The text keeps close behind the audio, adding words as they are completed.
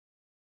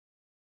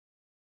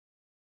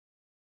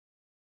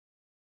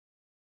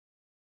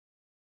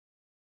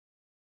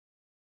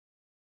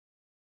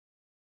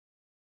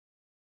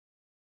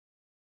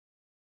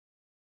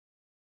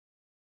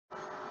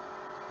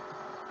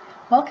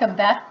Welcome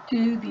back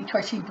to the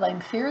Torchy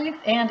Blame series,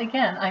 and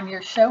again, I'm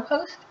your show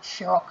host,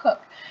 Cheryl Cook.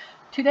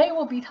 Today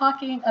we'll be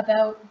talking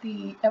about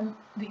the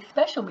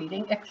special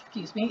meeting,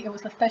 it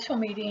was a special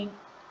meeting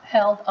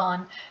held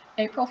on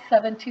April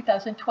 7,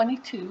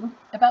 2022,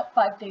 about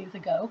 5 days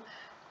ago,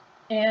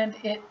 and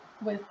it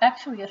was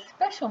actually a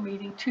special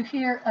meeting to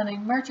hear an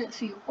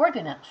emergency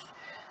ordinance.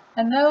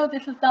 And no,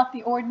 this is not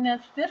the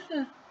ordinance, this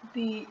is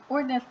the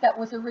ordinance that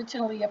was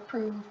originally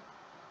approved,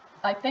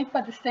 I think,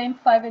 by the same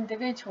 5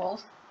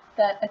 individuals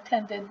that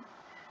attended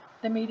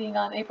the meeting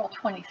on April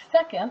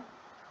 22nd.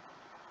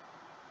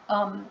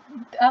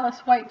 Alice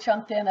White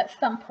jumped in at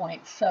some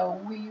point, so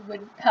we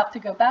would have to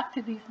go back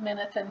to these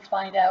minutes and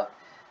find out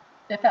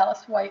if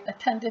Alice White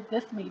attended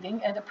this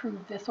meeting and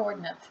approved this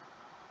ordinance.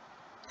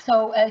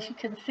 So as you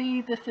can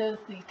see, this is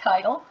the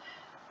title,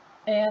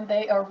 and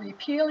they are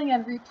repealing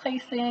and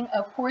replacing,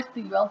 of course,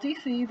 the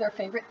ULDC. Their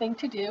favorite thing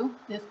to do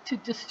is to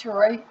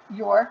destroy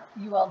your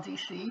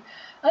ULDC,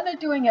 and they're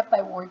doing it by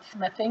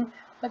wordsmithing.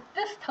 But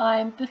this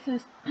time, this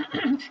is,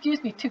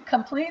 excuse me, to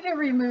completely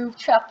remove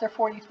Chapter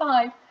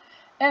 45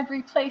 and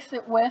replace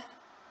it with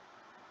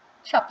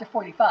Chapter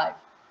 45.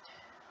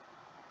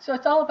 So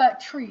it's all about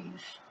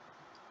trees.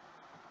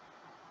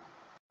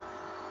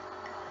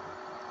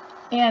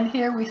 And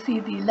here we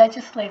see the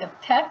legislative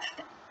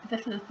text.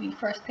 This is the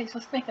first page.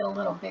 Let's make it a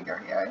little bigger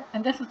here.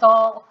 And this is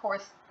all, of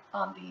course,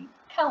 on the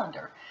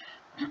calendar.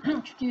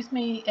 Excuse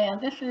me, and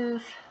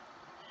there's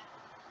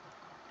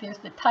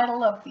the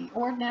title of the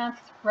ordinance,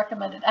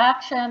 recommended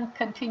action,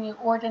 continue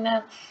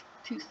ordinance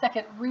to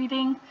second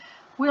reading.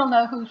 We'll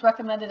know whose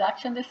recommended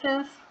action this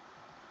is.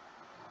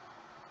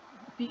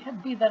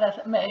 Be that as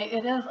it may,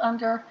 it is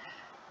under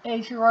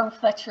A. Jerome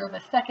Fletcher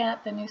II,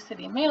 the new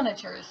city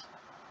manager's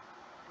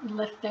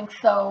listing.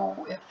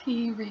 So if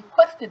he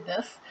requested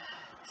this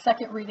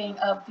second reading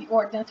of the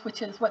ordinance,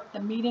 which is what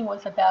the meeting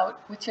was about,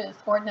 which is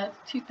ordinance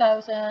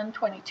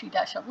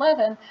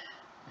 2022-11,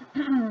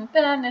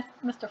 then if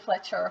Mr.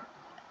 Fletcher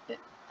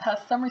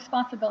has some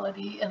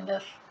responsibility in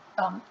this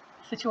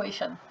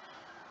situation.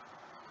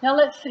 Now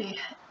let's see,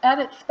 at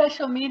its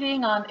special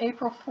meeting on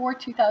April 4,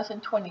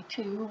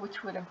 2022,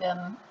 which would have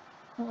been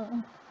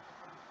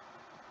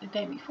the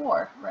day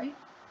before, right?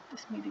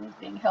 This meeting is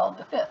being held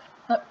the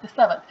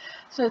 7th.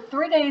 So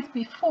 3 days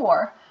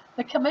before,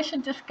 the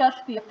Commission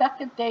discussed the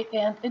effective date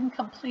and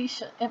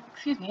implementation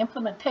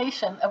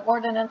of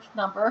ordinance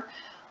number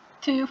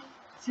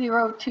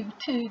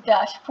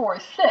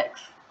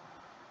 2022-46,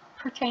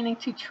 pertaining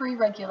to tree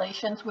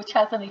regulations, which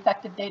has an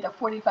effective date of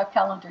 45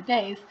 calendar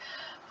days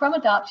from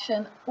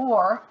adoption,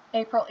 or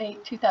April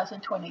 8,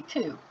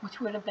 2022, which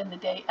would have been the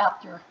day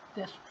after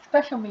this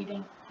special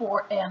meeting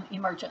for an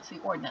emergency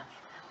ordinance.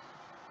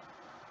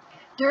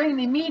 During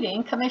the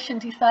meeting, Commission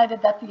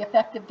decided that the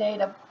effective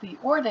date of the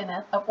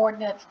ordinance,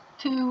 ordinance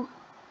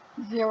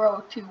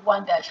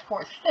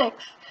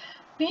 2021-46,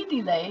 be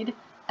delayed,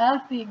 as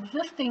the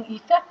existing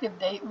effective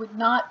date would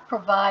not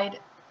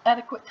provide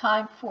adequate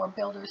time for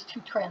builders to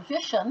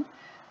transition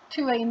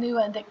to a new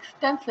and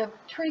extensive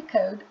tree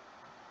code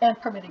and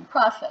permitting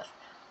process.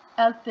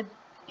 As the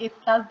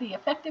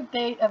effective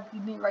date of the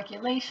new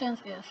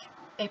regulations is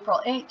April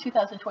 8,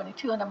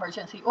 2022, an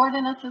emergency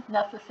ordinance is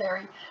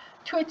necessary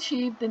to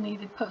achieve the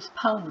needed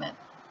postponement.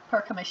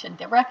 Per Commission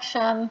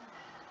direction,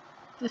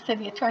 the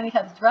City Attorney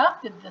has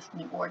drafted this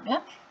new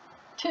ordinance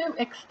to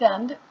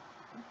extend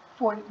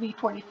the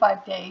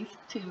 45 days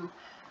to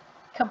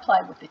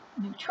comply with the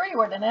new tree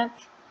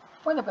ordinance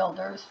for the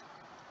builders.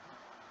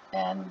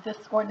 And this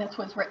ordinance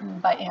was written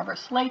by Amber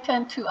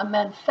Slayton to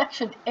amend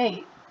Section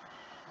 8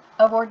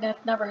 of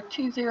ordinance number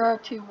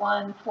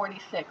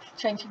 2021-46,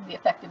 changing the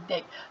effective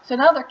date. So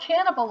now they're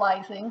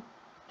cannibalizing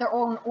their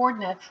own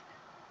ordinance,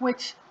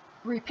 which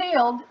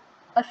repealed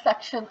a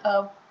section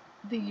of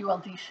the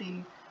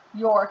ULDC,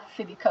 your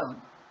city code.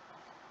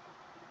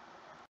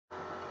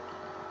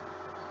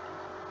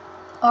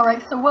 All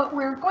right, so what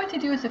we're going to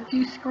do is a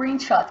few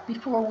screenshots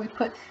before we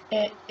put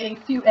a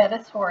few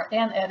edits, or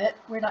an edit,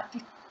 we're not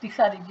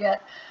decided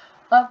yet,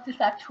 of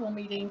this actual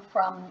meeting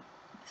from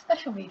the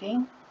special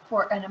meeting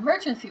for an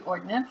emergency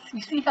ordinance.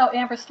 You see how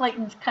Amber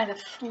Slayton's kind of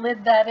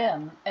slid that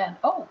in, and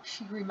oh,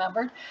 she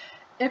remembered.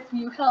 If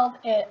you held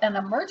an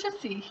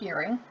emergency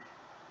hearing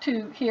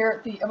to hear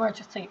the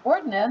emergency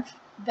ordinance,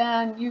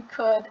 then you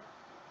could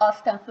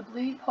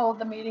ostensibly hold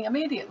the meeting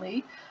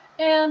immediately.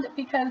 And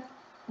because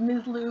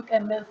Ms. Luke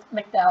and Ms.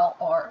 McDowell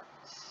are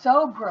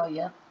so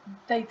brilliant,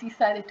 they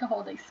decided to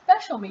hold a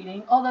special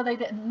meeting, although they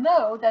didn't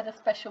know that a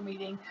special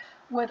meeting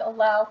would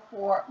allow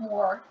for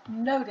more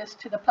notice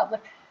to the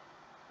public,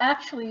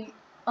 actually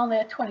only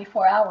a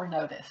 24-hour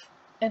notice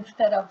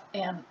instead of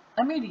an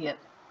immediate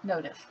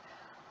notice.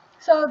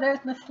 So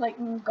there's Ms.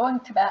 Slayton going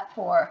to bat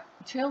for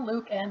Jill,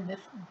 Luke, and Miss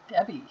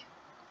Debbie.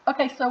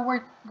 Okay, so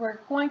we're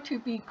going to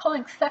be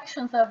pulling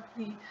sections of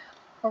the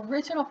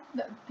original,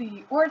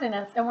 the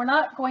ordinance, and we're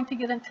not going to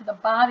get into the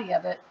body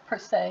of it per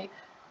se.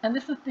 And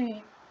this is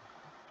the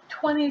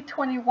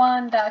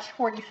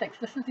 2021-46.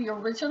 This is the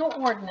original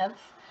ordinance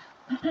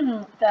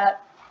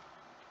that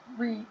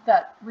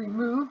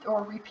removed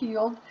or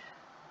repealed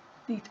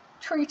the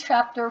tree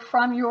chapter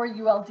from your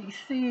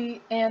ULDC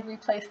and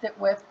replaced it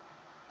with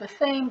the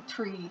same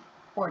tree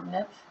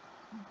ordinance,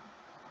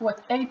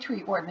 with a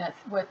tree ordinance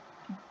with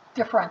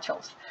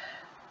differentials.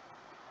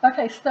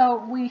 Okay,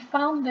 so we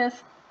found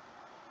this,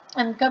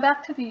 and go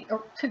back to the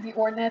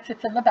ordinance.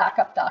 It's in the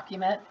backup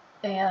document,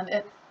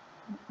 and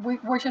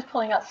we're just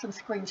pulling out some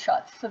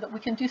screenshots so that we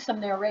can do some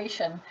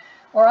narration,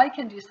 or I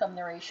can do some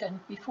narration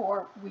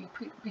before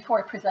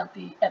I present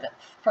the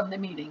edits from the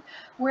meeting.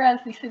 Whereas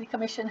the City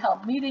Commission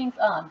held meetings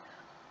on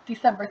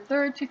December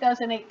 3rd,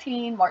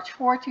 2018, March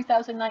 4,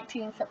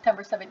 2019,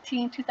 September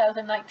 17,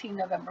 2019,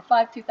 November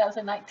 5,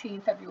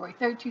 2019, February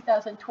 3rd,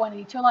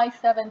 2020, July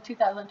 7,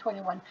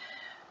 2021,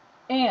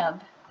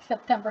 and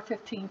September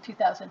 15,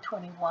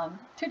 2021,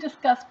 to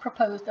discuss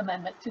proposed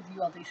amendments to the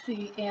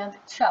ULDC and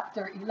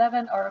Chapter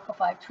 11, Article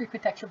 5, Tree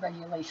Protection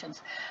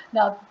Regulations.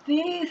 Now,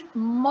 these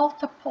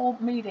multiple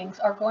meetings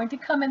are going to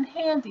come in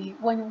handy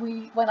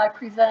when I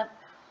present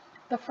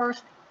the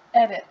first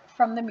edit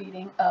from the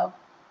meeting of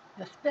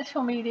the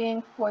special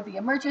meeting for the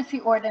emergency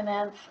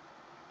ordinance,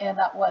 and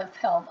that was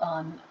held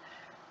on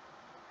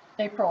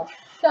April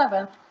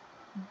 7th,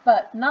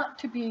 but not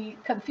to be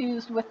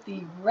confused with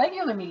the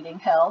regular meeting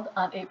held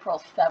on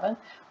April 7th,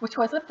 which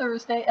was a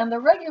Thursday. And the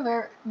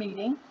regular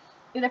meeting,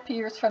 it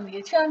appears from the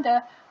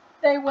agenda,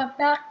 they went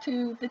back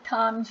to the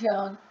Tom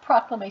Jones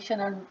Proclamation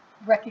and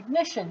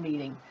Recognition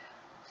meeting.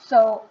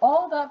 So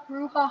all that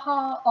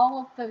brouhaha,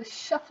 all of those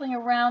shuffling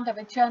around of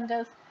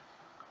agendas,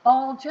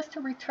 all just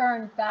to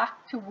return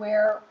back to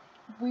where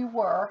we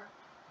were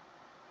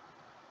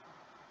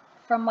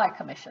from my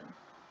commission.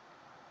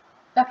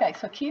 Okay,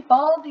 so keep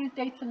all these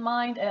dates in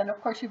mind, and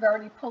of course you've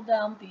already pulled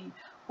down the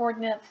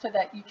ordinance so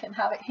that you can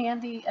have it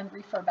handy and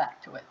refer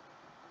back to it.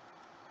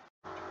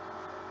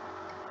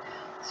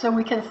 So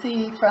we can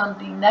see from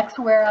the next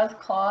whereas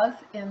clause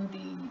in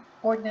the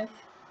ordinance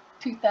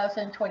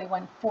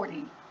 2021-46,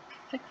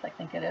 I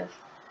think it is.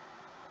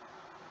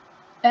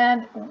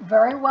 And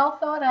very well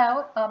thought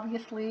out,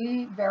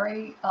 obviously,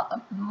 very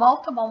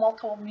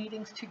multiple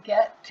meetings to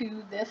get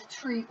to this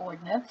tree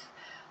ordinance.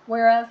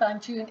 Whereas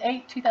on June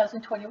 8,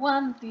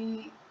 2021,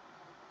 the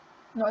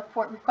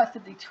Northport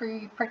requested the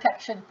tree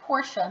protection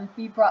portion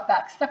be brought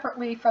back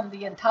separately from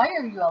the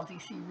entire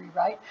ULDC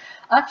rewrite.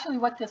 Actually,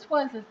 what this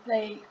was is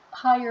they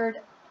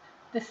hired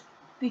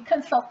the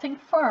consulting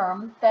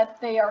firm that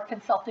they are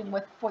consulting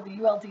with for the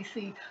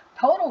ULDC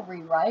total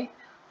rewrite,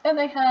 and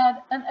they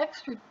had an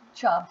extra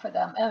job for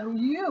them. And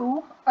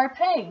you are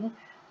paying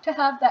to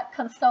have that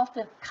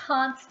consultant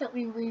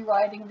constantly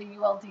rewriting the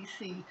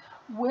ULDC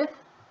with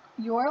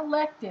your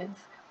electeds,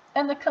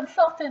 and the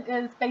consultant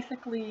is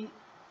basically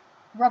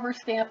rubber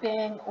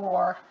stamping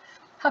or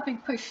helping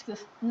push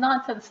this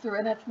nonsense through,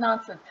 and it's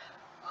nonsense.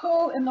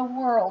 Who in the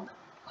world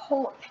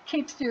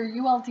keeps your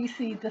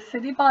ULDC? The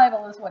City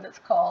Bible is what it's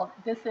called.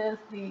 This is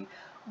the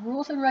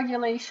rules and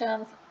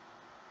regulations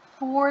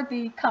for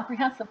the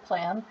comprehensive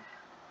plan.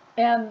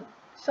 And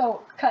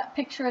so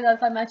picture it,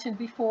 as I mentioned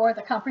before,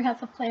 the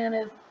comprehensive plan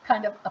is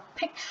kind of a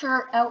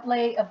picture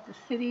outlay of the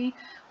city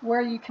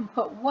where you can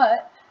put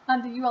what,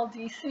 and the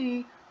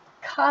ULDC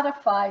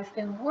codifies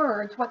in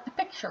words what the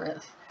picture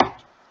is.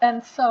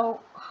 And so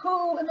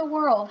who in the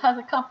world has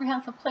a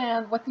comprehensive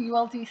plan with the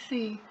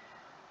ULDC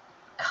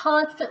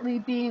constantly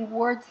being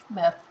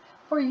wordsmithed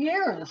for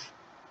years?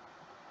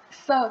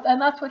 So, and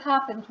that's what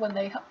happens when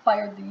they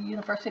fired the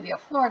University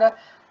of Florida.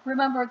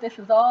 Remember, this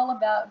is all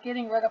about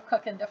getting rid of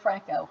Cook and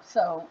DeFranco.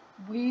 So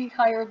we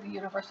hired the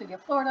University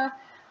of Florida,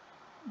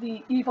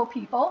 the evil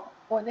people,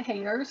 or the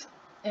haters,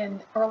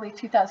 in early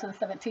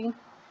 2017,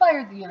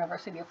 fired the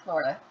University of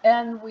Florida.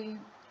 And we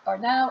are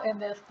now in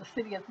this, the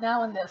city is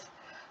now in this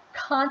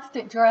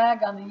constant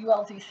drag on the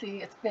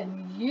ULDC. It's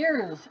been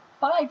years,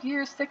 5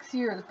 years, 6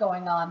 years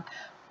going on.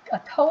 A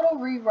total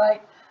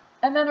rewrite,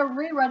 and then a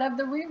rewrite of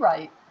the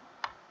rewrite.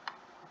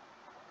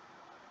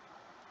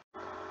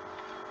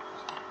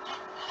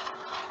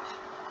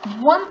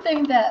 One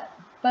thing that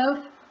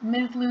both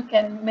Ms. Luke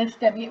and Ms.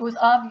 Debbie, it was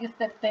obvious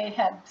that they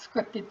had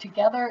scripted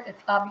together.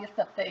 It's obvious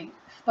that they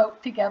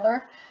spoke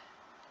together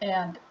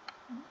and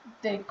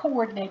they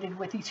coordinated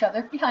with each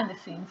other behind the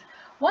scenes.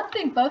 One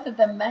thing both of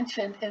them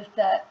mentioned is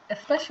that,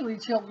 especially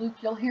Jill Luke,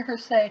 you'll hear her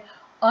say,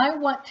 I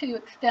want to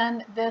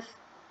extend this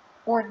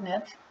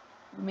ordinance,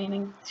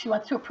 meaning she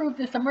wants to approve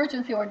this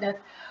emergency ordinance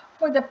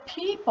for the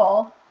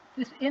people,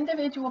 this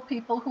individual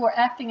people who are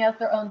acting as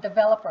their own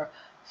developer.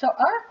 So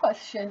our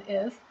question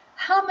is,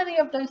 how many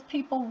of those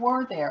people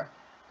were there?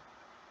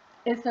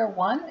 Is there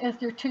one? Is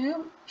there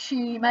two?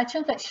 She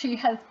mentioned that she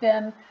has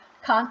been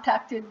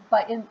contacted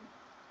by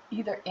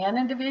either an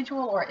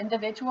individual or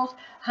individuals.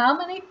 How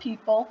many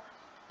people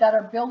that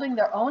are building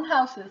their own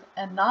houses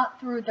and not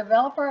through a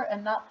developer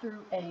and not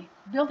through a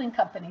building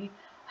company,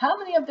 how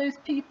many of those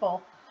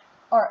people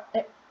are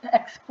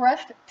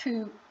expressed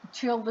to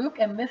Jill Luke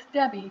and Miss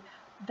Debbie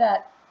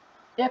that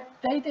if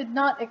they did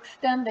not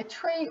extend the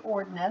tree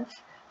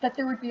ordinance, that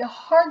there would be a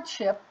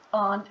hardship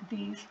on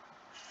these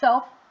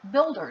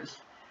self-builders?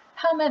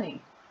 How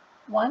many?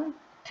 1,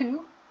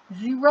 2,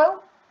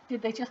 0?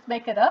 did they just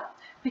make it up?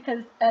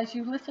 Because as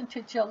you listen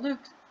to Jill Luke,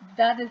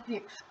 that is the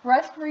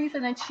expressed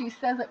reason, and she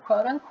says it,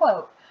 quote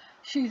unquote,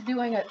 she's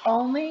doing it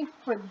only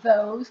for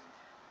those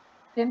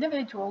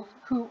individuals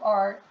who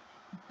are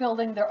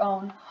building their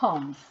own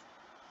homes.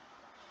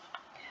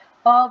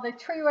 The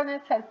tree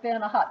ordinance has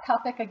been a hot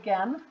topic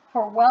again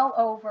for well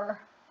over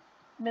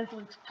Ms.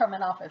 Luke's term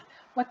in office.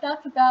 What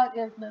that's about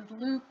is Ms.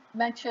 Luke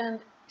mentioned,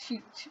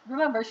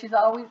 remember, she's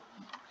always,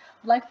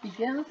 life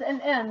begins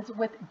and ends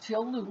with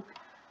Jill Luke.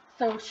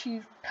 So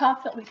she's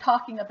constantly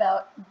talking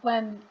about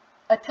when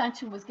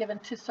attention was given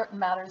to certain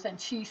matters, and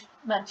she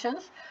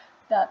mentions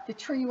that the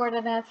tree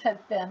ordinance has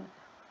been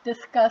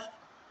discussed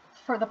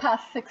for the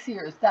past 6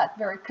 years. That's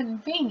very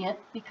convenient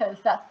because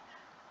that's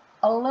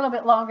a little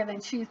bit longer than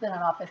she's been in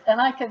office.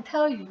 And I can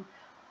tell you,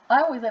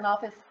 I was in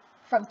office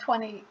from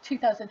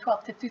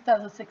 2012 to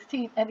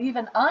 2016, and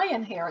even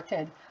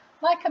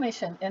my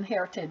commission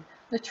inherited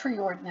the tree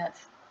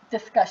ordinance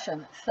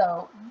discussion.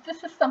 So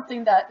this is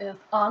something that is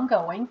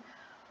ongoing.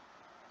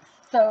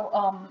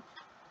 So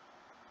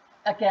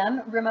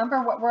again,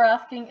 remember what we're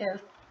asking is,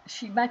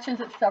 she mentions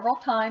it several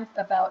times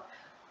about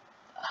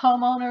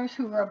homeowners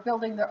who are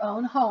building their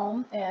own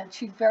home, and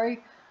she's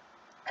very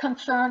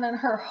concerned and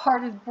her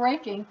heart is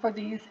breaking for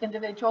these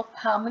individuals.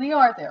 How many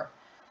are there?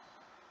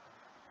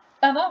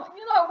 And I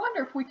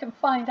wonder if we can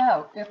find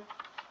out if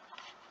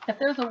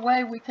there's a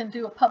way we can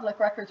do a public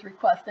records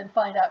request and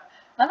find out.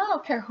 And I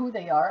don't care who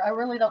they are. I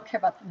really don't care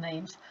about the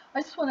names.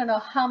 I just want to know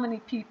how many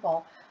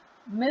people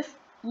Miss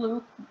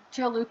Luke,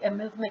 Jill Luke, and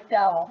Ms.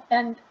 McDowell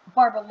and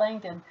Barbara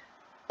Langdon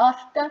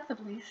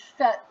ostensibly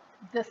set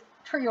this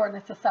tree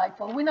ordinance aside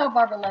for. We know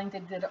Barbara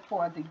Langdon did it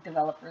for the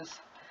developers.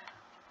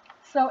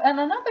 So, and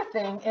another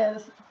thing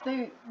is,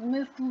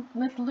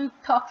 Ms. Luke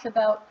talks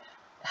about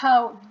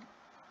how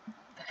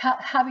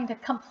having to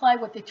comply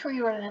with the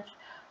tree ordinance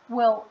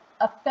will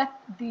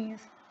affect these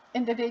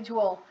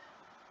individual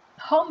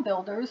home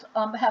builders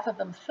on behalf of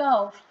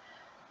themselves,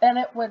 and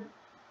it would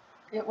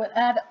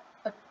add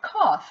a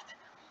cost.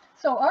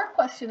 So our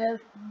question is,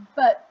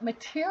 but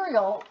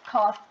material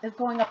cost is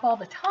going up all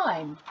the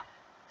time.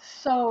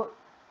 So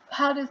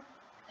how does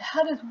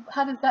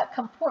that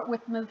comport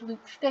with Ms.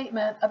 Luke's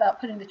statement about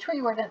putting the tree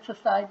ordinance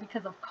aside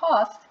because of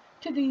cost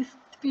to these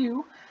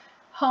few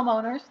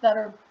homeowners that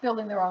are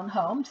building their own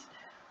homes?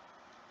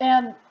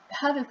 And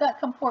how does that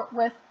comport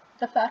with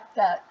the fact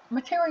that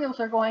materials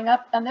are going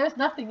up and there's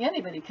nothing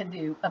anybody can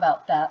do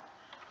about that?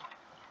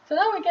 So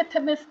now we get to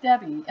Miss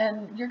Debbie,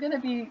 and you're going to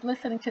be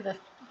listening to this.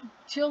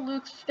 Jill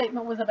Luke's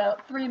statement was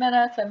about 3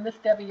 minutes, and Miss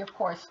Debbie, of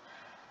course,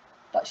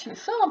 thought she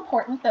was so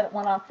important that it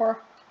went on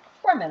for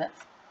 4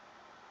 minutes.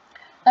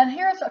 And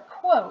here's a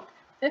quote: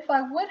 "If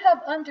I would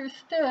have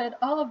understood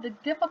all of the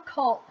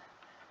difficult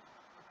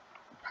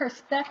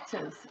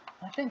perspectives,"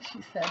 I think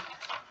she said,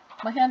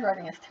 my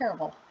handwriting is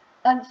terrible.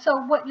 And so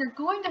what you're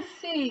going to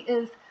see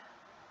is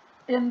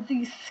in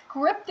these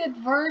scripted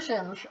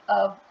versions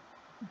of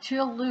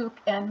Jill Luke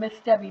and Miss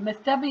Debbie. Miss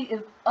Debbie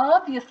is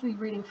obviously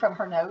reading from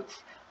her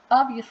notes,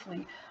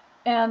 obviously,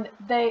 and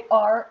they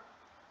are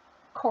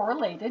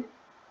correlated,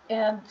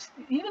 and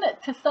even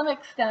to some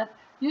extent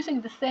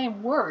using the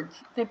same words.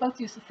 They both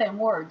use the same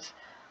words.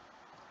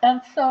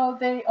 And so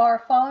they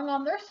are falling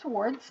on their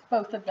swords,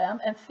 both of them,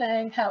 and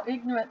saying how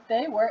ignorant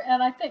they were.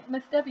 And I think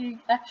Miss Debbie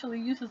actually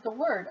uses the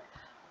word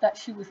that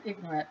she was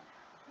ignorant.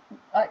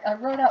 I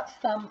wrote out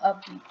some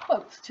of the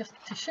quotes just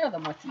to share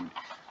them with you.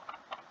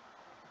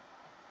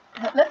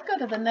 Let's go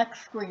to the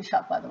next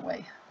screenshot, by the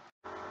way.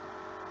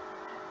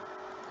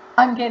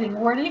 I'm getting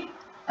wordy.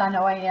 I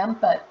know I am,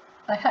 but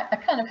I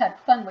kind of had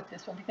fun with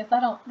this one because I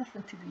don't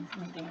listen to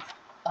these meetings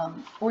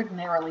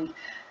ordinarily,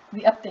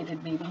 the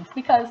updated meetings,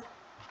 because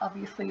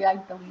obviously I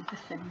believe the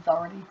city's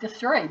already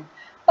destroyed,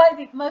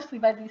 mostly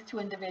by these two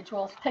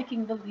individuals,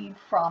 taking the lead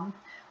from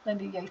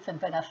Linda Yates and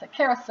Vanessa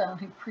Carasone,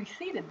 who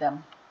preceded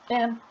them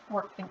and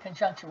worked in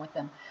conjunction with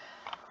them.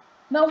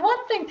 Now,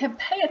 one thing to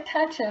pay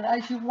attention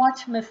as you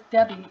watch Miss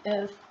Debbie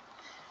is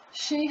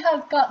she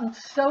has gotten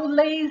so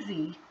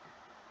lazy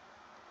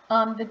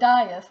on the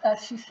dais,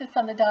 as she sits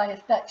on the dais,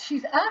 that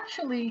she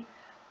actually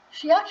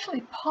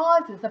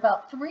pauses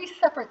about 3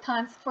 separate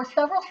times for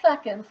several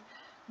seconds,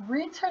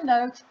 reads her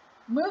notes,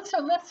 moves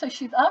her lips, so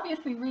she's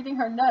obviously reading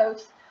her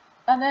notes,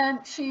 and then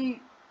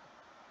she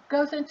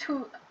goes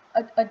into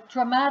a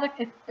dramatic,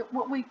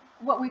 what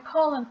we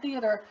call in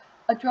theater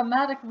a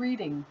dramatic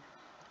reading.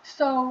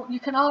 So you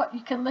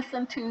can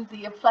listen to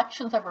the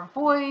inflections of her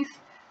voice,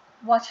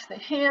 watch the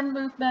hand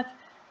movements.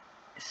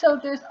 So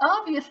there's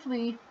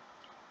obviously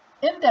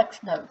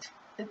index notes,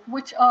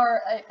 which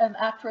are an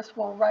actress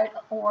will write,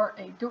 or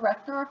a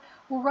director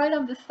will write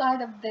on the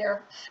side of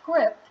their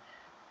script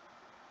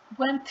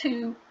when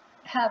to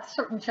have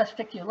certain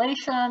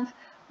gesticulations,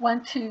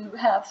 when to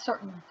have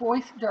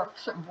there are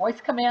certain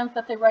voice commands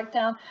that they write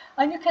down,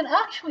 and you can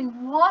actually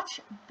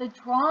watch the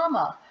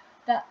drama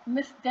that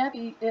Miss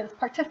Debbie is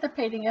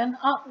participating in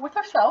with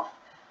herself,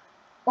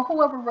 or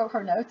whoever wrote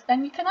her notes,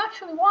 and you can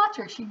actually watch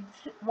her. She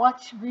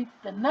reads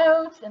the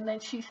notes, and then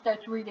she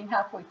starts reading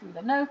halfway through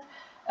the notes,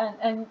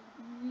 and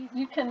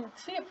you can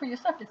see it for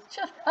yourself. It's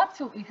just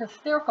absolutely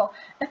hysterical.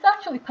 It's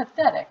actually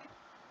pathetic,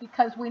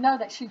 because we know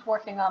that she's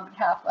working on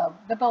behalf of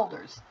the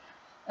builders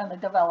and the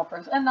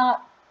developers and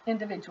not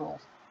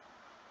individuals.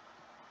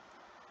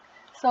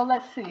 So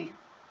let's see.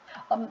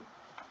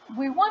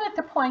 We wanted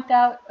to point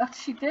out,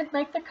 she did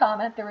make the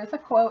comment, there is a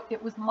quote,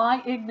 "It was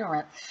my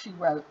ignorance," she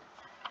wrote.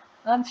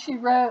 And she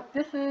wrote,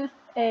 this is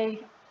a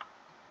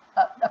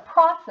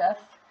process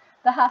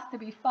that has to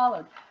be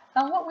followed.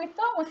 And what we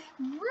thought was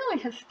really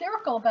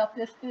hysterical about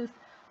this is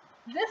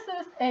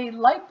a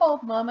light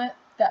bulb moment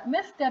that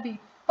Miss Debbie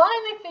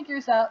finally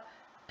figures out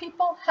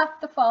people have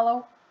to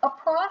follow a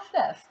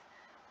process.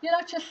 You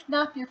don't just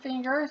snap your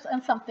fingers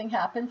and something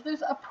happens.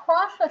 There's a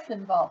process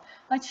involved.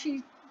 And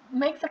she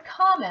makes a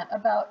comment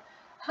about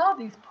how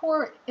these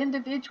poor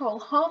individual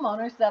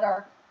homeowners that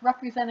are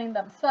representing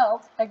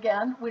themselves,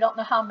 again, we don't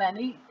know how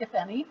many, if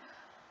any,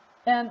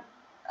 and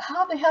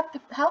how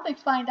they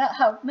find out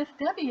how Miss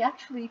Debbie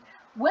actually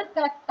went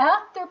back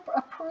after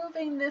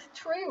approving this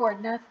tree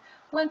ordinance,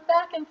 went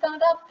back and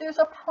found out there's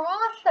a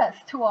process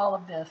to all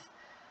of this.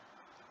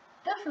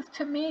 This is,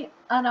 to me,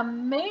 an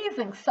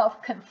amazing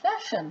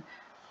self-confession.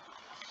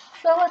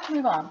 So let's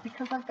move on,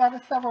 because I've got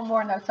several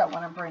more notes I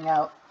want to bring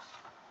out.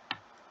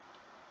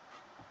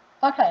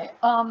 Okay,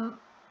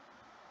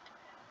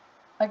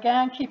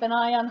 again, keep an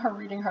eye on her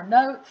reading her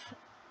notes.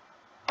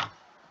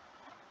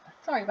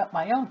 Sorry about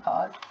my own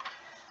pause.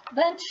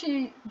 Then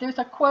there's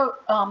a quote,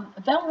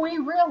 then we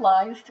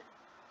realized,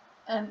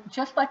 and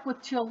just like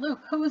with Jill Luke,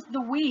 who's the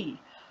we?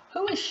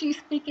 Who is she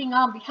speaking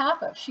on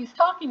behalf of? She's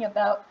talking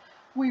about,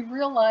 we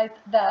realized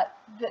that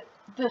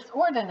this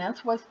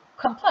ordinance was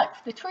complex,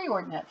 the tree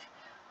ordinance,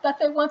 that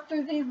they went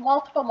through these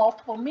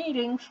multiple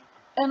meetings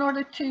in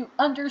order to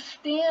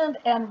understand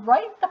and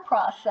write the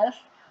process.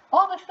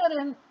 All of a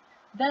sudden,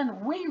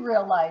 then we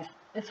realized,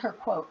 is her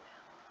quote.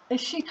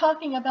 Is she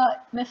talking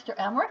about Mr.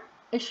 Emerich?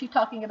 Is she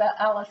talking about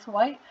Alice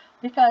White?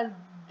 Because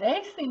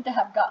they seem to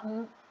have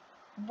gotten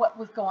what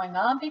was going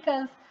on,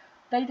 because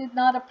they did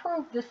not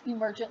approve this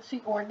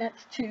emergency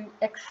ordinance to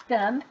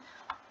extend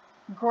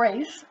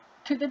grace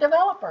to the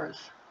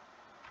developers.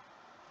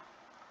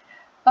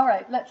 All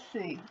right, let's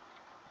see.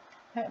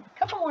 I have a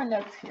couple more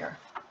notes here.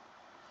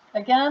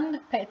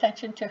 Again, pay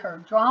attention to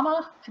her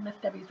drama, to Miss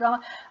Debbie's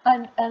drama.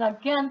 And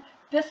again,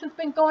 this has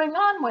been going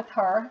on with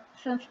her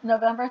since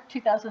November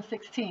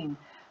 2016.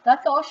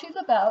 That's all she's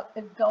about,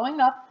 is going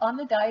up on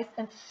the dais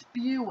and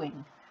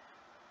spewing.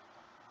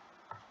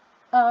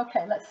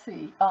 Okay, let's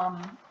see. I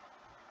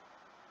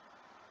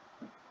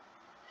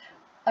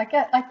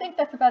think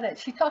that's about it.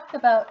 She talks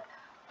about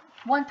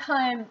one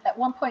time, at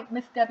one point,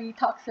 Miss Debbie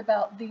talks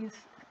about these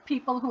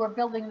people who are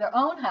building their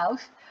own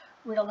house,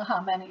 we don't know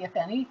how many, if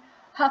any,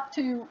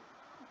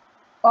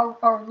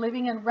 are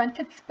living in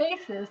rented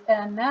spaces,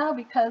 and now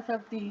because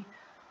of the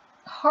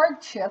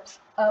hardships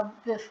of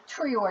this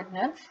tree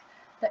ordinance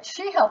that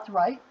she helped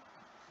write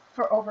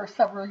for over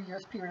several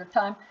years period of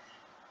time,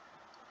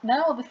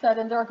 now all of a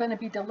sudden there are going to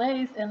be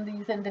delays in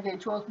these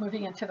individuals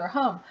moving into their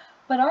home.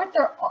 But aren't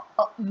there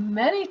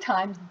many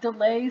times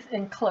delays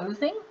in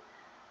closing?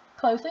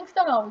 Closings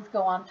don't always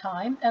go on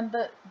time, and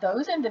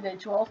those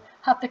individuals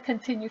have to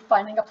continue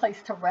finding a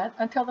place to rent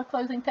until the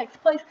closing takes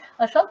place.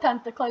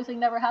 Sometimes the closing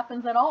never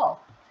happens at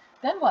all.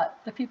 Then what?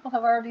 The people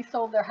have already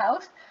sold their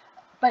house,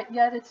 but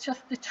yet it's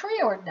just the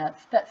tree ordinance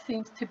that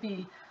seems to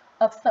be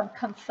of some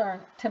concern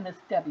to Miss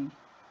Debbie.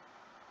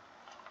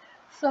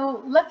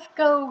 So let's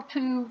go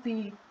to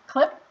the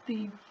clip,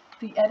 the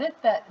edit,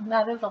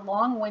 that is a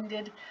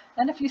long-winded,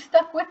 and if you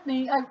stuck with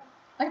me, I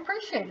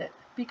appreciate it,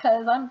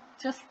 because I'm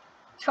just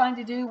trying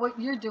to do what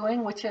you're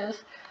doing, which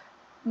is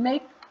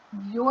make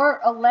your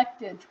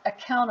electeds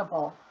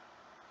accountable.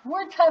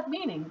 Words have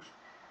meanings,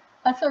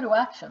 and so do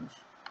actions.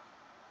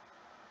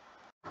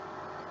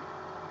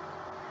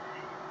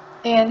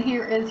 And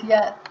here is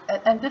yet,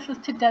 and this is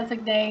to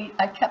designate,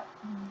 I kept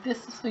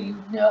this so you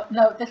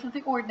know, this is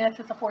the ordinance,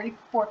 it's a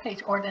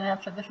 44-page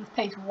ordinance, and this is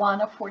page 1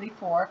 of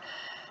 44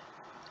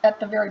 at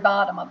the very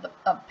bottom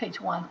of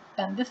page 1.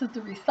 And this is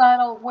the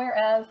recital,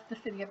 whereas the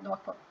city of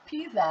Norfolk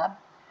PZAB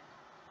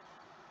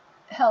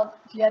held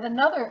yet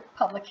another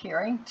public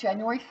hearing,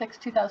 January 6,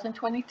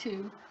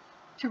 2022,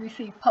 to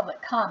receive public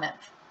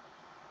comments.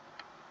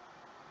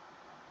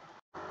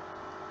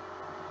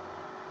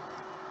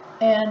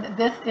 And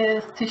this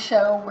is to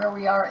show where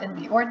we are in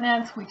the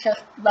ordinance. We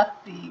just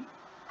left the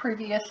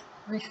previous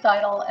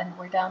recital and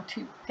we're down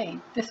to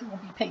this will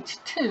be page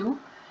 2.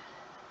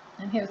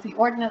 And here's the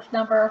ordinance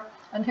number.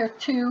 And here's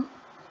 2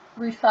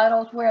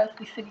 recitals, whereas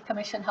the City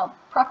Commission held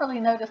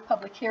properly noticed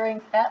public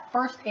hearings at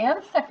first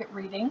and second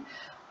reading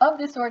of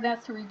this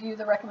ordinance to review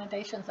the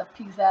recommendations of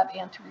PZAB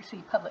and to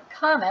receive public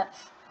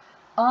comments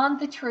on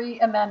the tree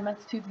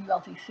amendments to the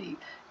ULTC.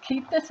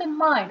 Keep this in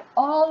mind,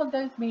 all of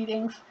those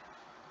meetings,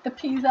 the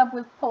PZAB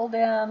was pulled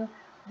in,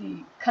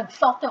 the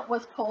consultant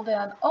was pulled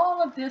in,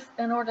 all of this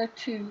in order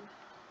to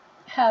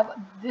have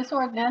this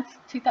ordinance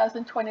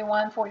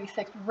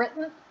 2021-46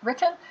 written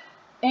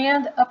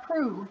and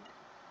approved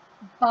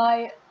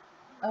by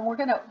and we're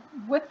going to,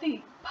 with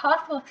the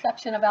possible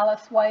exception of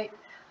Alice White,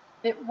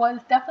 it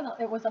was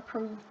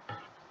approved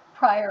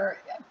prior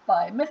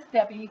by Miss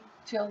Debbie,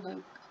 Jill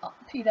Luke,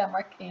 Pete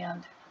Emerich,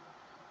 and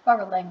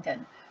Barbara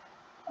Langdon.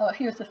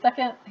 Here's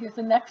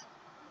the next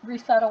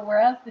recital.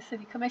 Whereas the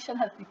City Commission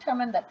has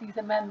determined that these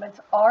amendments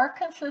are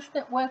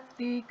consistent with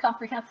the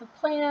comprehensive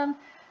plan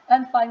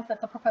and finds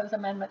that the proposed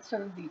amendments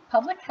serve the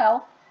public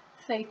health,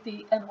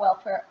 safety, and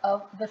welfare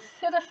of the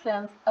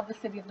citizens of the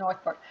City of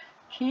Northport.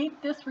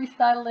 Keep this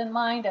recital in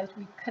mind as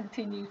we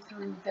continue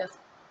through this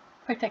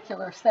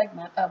particular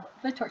segment of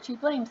the Torchy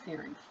Blame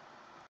series.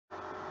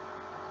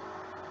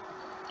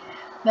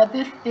 Now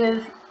this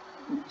is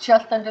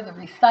just under the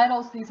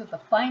recitals. These are the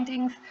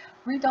findings.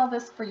 Read all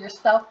this for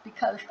yourself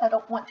because I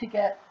don't want to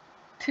get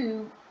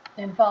too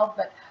involved,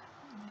 but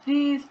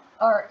these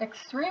are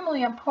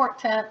extremely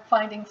important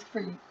findings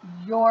for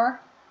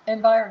your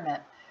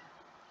environment.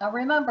 Now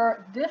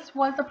remember, this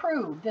was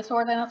approved. This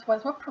ordinance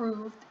was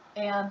approved,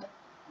 and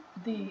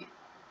the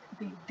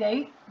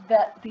date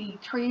that the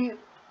tree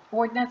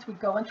ordinance would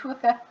go into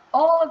effect,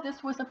 all of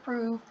this was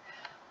approved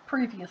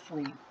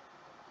previously.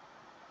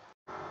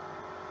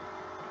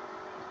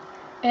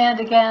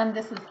 And again,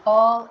 this is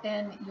all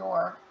in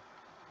your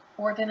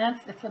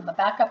ordinance. It's in the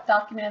backup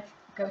documents.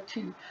 Go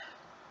to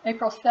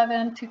April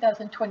 7,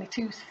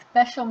 2022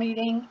 special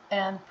meeting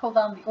and pull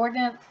down the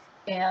ordinance,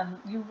 and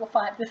you will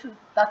find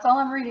that's all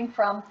I'm reading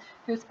from.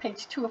 Here's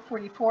page 2 of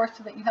 44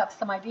 so that you have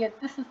some idea.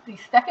 This is the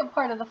second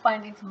part of the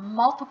findings,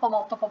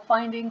 multiple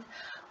findings,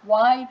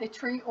 why the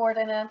tree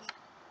ordinance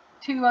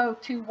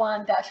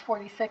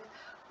 2021-46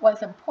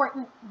 was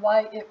important,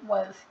 why it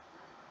was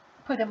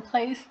put in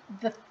place,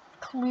 the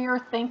clear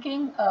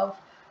thinking of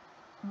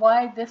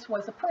why this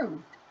was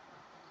approved.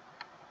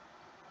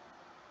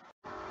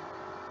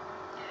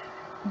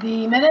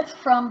 The minutes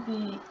from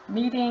the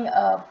meeting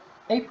of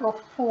April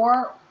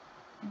 4,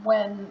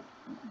 when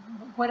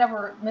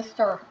whatever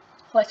Mr.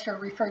 Fletcher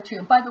referred to,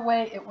 and by the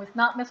way, it was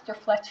not Mr.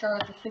 Fletcher,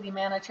 the city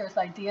manager's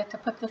idea to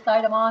put this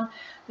item on.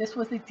 This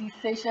was a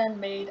decision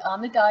made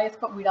on the dais,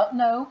 but we don't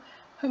know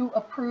who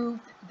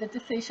approved the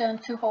decision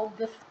to hold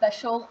this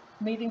special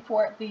meeting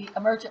for the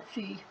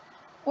emergency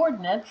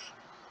ordinance.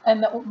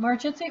 And the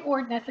emergency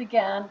ordinance,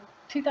 again,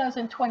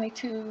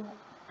 2022,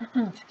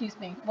 excuse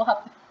me,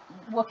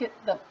 we'll get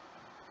the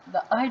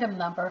item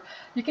number.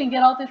 You can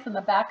get all this in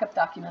the backup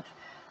documents.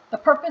 The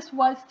purpose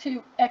was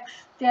to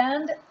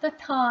extend the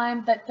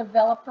time that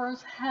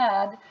developers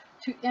had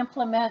to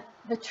implement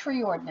the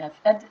tree ordinance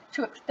and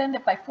to extend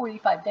it by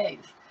 45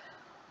 days.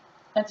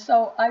 And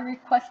so I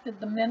requested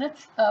the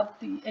minutes of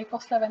the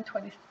April 7,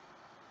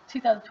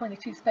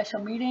 2022 special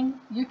meeting.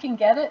 You can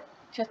get it.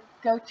 Just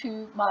go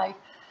to my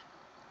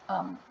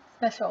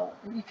special,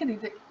 you can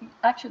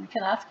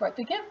ask for it.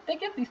 They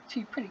give these to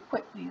you pretty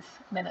quick, these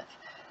minutes.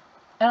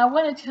 And I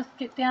want to just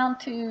get down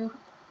to,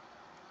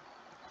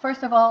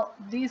 first of all,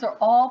 these are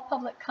all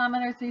public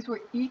commenters. These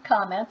were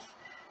e-comments.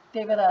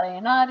 David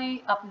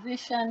Alienati,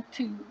 opposition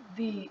to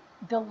the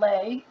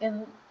delay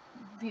in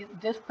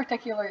this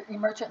particular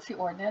emergency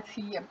ordinance.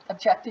 He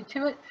objected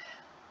to it.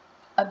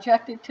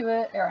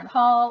 Aaron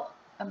Hall,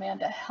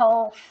 Amanda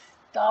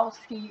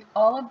Helstowski,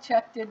 all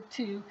objected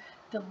to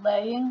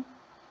delaying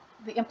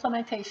the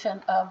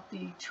implementation of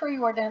the tree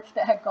ordinance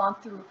that had gone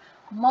through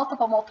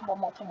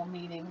multiple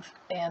meetings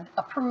and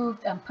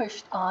approved and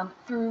pushed on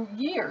through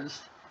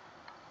years.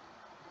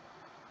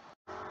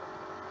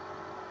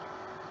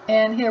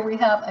 And here we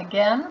have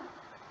again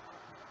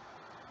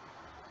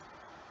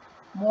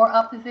more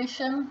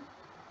opposition.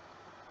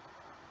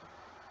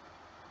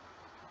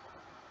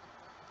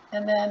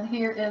 And then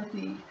here is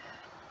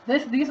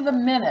these are the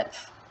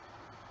minutes.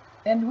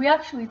 And we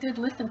actually did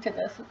listen to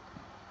this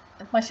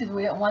as much as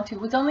we didn't want to.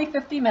 It was only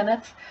 50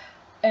 minutes,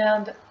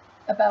 and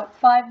about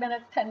 5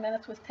 minutes, 10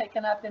 minutes was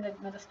taken up in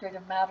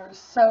administrative matters.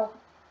 So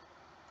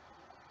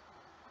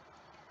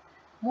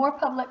more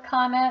public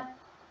comment,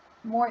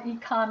 more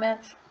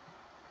e-comments.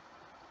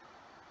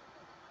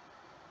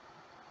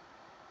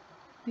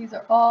 These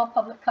are all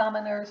public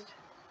commenters.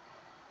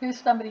 Here's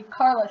somebody,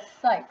 Carla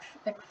Sykes,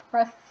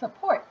 expressed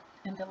support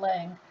in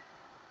delaying.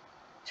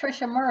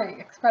 Tricia Murray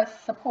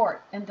expressed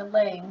support in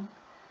delaying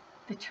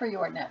the tree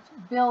ordinance.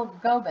 Bill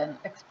Gobin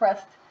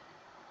expressed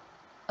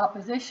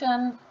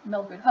opposition.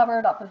 Mildred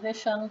Hubbard,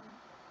 opposition.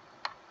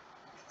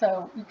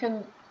 So you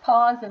can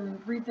pause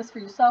and read this for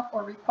yourself,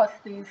 or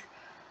request these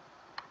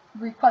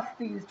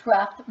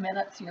draft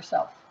minutes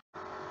yourself.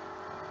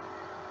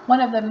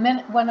 One of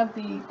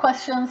the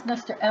questions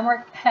Mr.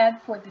 Emerich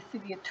had for the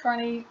city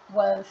attorney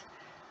was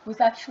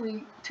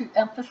actually to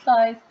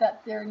emphasize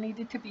that there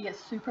needed to be a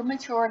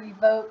supermajority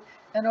vote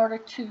in order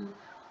to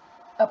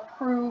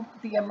approve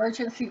the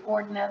emergency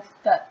ordinance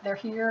that they're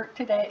here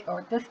today,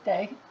 or this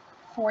day,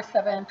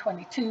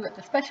 4/7/22 at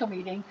the special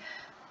meeting.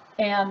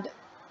 And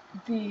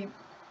the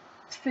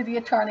city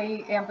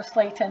attorney, Amber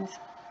Slayton,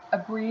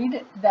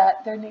 agreed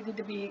that there needed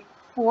to be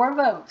 4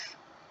 votes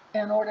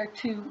in order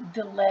to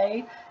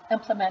delay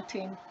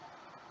implementing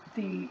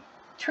the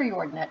tree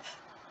ordinance.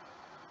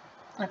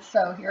 And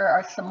so here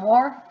are some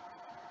more.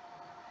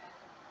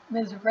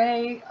 Ms.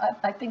 Ray,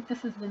 I think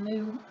this is the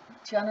new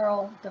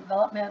general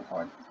development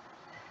or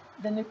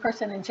the new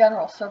person in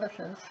general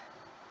services.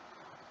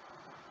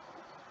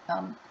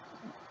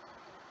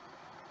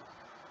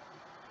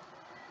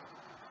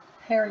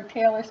 Harry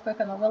Taylor spoke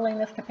on the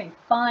willingness to pay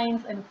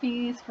fines and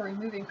fees for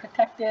removing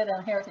protected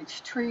and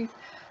heritage trees.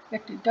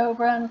 Victor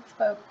Dobrin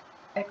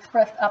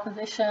expressed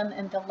opposition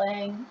in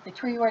delaying the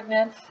tree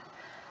ordinance.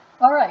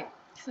 All right,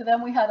 so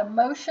then we had a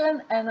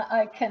motion, and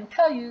I can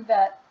tell you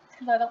that,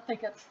 because I don't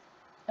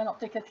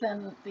think it's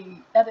in the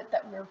edit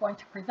that we're going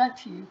to present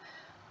to you,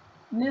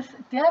 Miss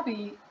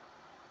Debbie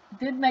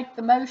did make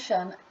the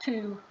motion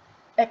to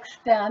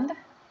extend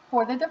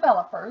for the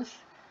developers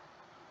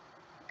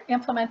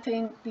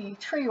implementing the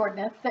tree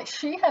ordinance that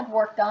she had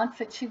worked on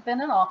since she'd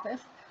been in office.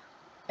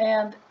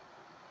 And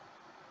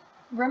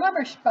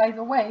remember, by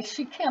the way,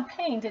 she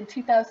campaigned in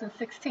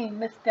 2016,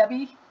 Miss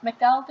Debbie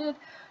McDowell did.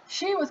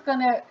 She was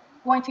going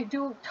to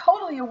do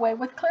totally away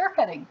with clear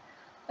cutting.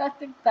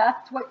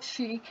 That's what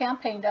she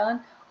campaigned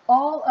on.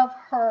 All of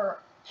her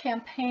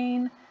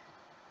campaign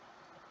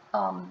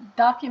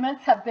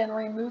documents have been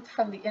removed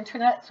from the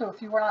internet, so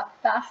if you were not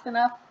fast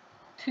enough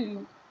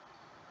to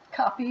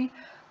copy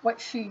what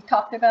she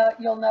talked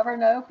about, you'll never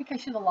know,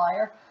 because she's a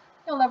liar.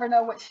 You'll never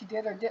know what she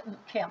did or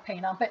didn't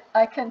campaign on. But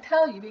I can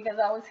tell you, because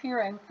I was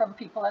hearing from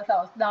people as I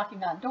was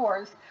knocking on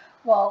doors,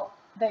 well,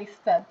 they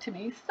said to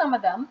me, some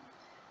of them,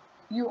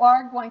 you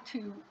are going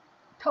to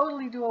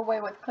totally do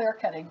away with clear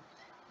cutting.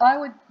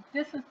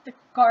 This is the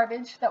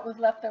garbage that was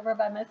left over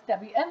by Miss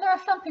Debbie, and there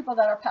are some people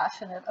that are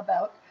passionate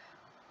about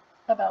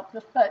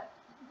this, but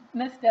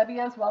Miss Debbie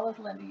as well as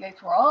Linda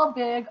Yates were all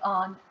big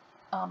on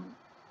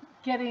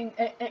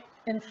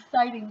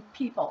inciting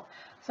people.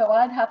 So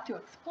I'd have to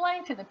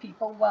explain to the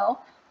people,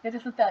 well, it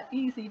isn't that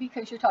easy,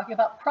 because you're talking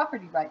about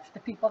property rights.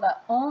 The people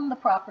that own the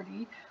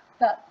property,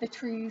 that the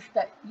trees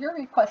that you're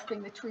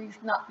requesting the trees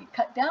not be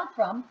cut down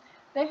from,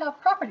 they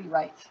have property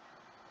rights.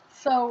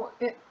 So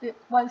it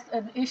was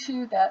an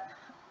issue that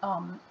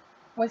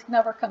was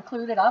never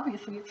concluded.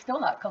 Obviously, it's still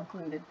not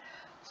concluded.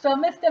 So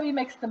Miss Debbie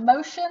makes the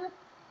motion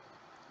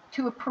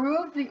to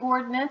approve the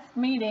ordinance,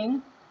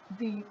 meaning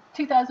the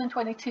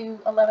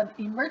 2022-11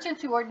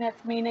 emergency ordinance,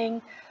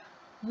 meaning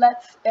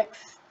let's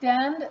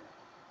extend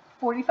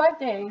 45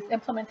 days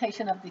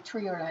implementation of the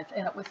tree ordinance.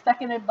 And it was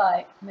seconded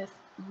by Ms.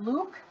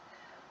 Luke.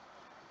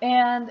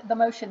 And the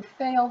motion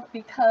failed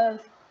because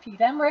Pete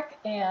Emerich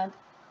and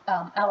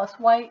Alice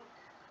White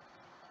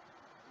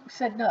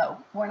said, no,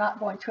 we're not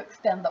going to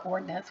extend the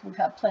ordinance. We've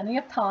had plenty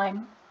of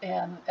time,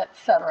 and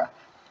etc.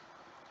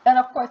 And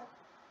of course,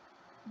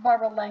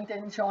 Barbara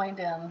Langdon joined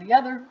in.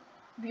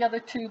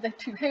 The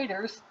two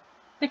haters,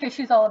 because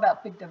she's all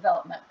about big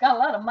development. Got a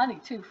lot of money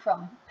too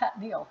from Pat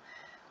Neal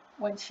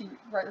when she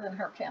wrote in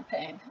her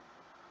campaign.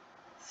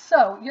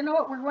 So you know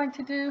what we're going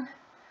to do?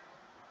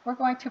 We're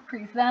going to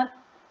present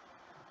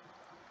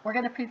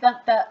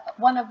that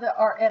one of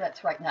our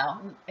edits right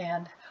now.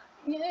 And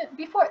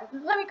before,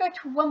 let me go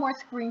to one more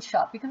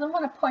screenshot, because I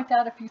want to point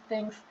out a few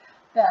things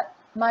that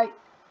might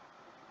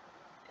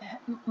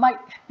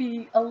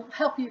be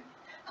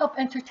help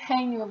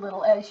entertain you a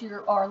little as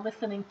you are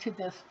listening to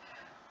this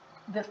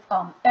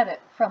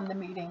edit from the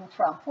meeting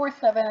from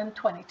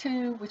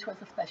 4/7/22, which was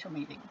a special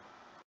meeting.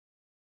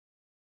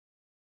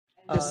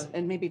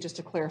 And maybe just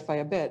to clarify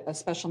a bit, a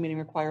special meeting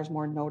requires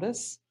more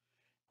notice.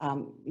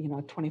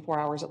 24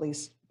 hours at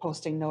least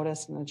posting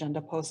notice and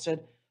agenda posted,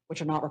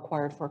 which are not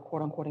required for a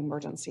quote unquote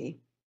emergency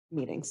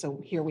meeting.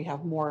 So here we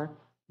have more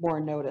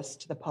notice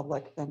to the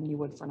public than you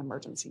would for an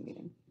emergency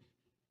meeting.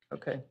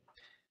 Okay.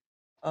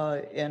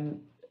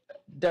 And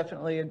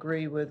definitely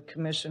agree with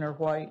Commissioner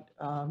White.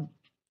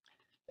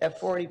 That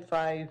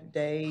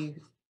 45-day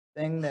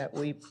thing that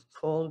we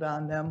pulled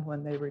on them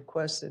when they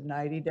requested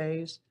 90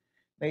 days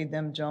made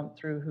them jump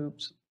through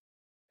hoops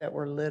that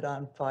were lit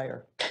on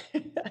fire.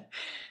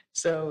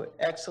 So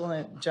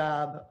excellent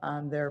job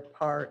on their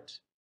part.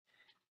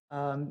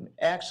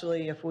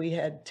 Actually, if we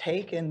had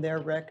taken their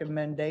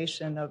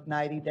recommendation of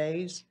 90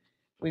 days,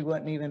 we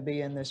wouldn't even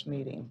be in this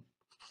meeting.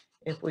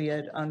 If we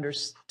had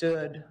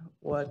understood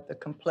what the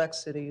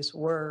complexities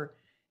were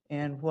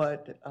and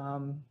what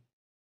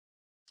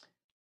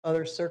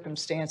other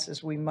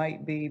circumstances we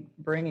might be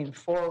bringing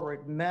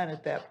forward meant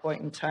at that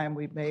point in time,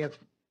 we may have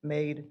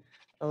made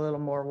a little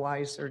more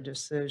wiser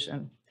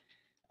decision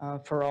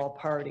for all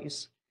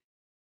parties.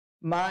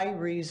 My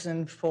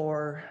reason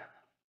for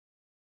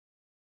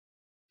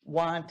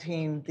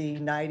wanting the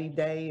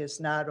 90-day is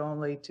not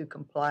only to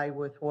comply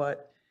with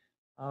what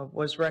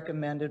was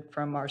recommended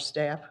from our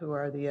staff, who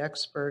are the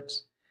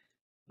experts,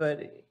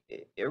 but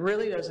it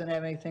really doesn't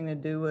have anything to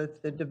do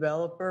with the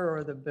developer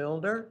or the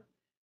builder.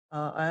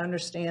 I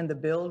understand the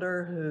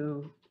builder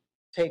who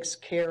takes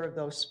care of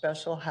those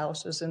special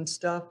houses and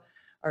stuff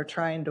are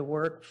trying to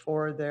work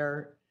for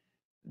their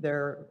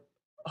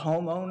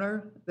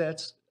homeowner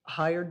that's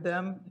hired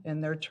them,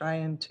 and they're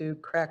trying to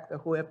crack the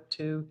whip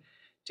to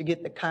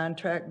get the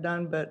contract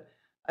done. But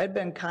I've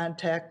been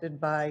contacted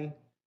by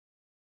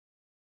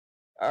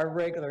our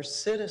regular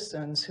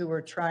citizens who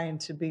are trying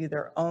to be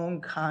their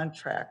own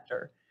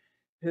contractor.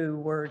 who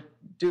were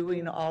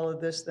doing all of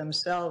this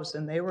themselves,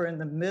 and they were in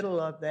the middle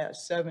of that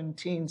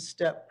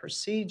 17-step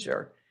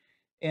procedure,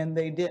 and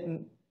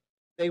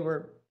they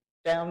were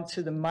down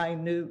to the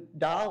minute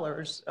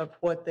dollars of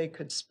what they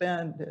could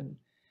spend, and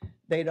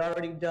they'd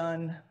already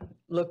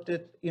looked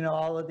at,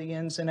 all of the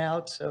ins and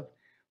outs of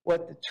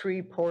what the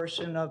tree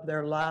portion of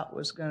their lot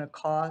was going to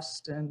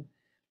cost, and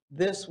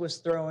this was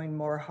throwing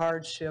more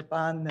hardship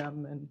on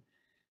them,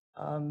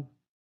 and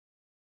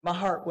my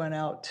heart went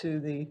out to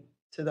the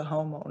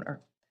homeowner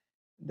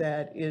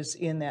that is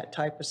in that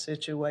type of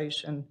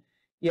situation.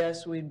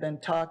 Yes, we've been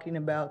talking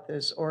about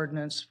this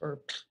ordinance for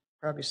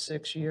probably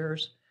 6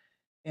 years,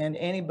 and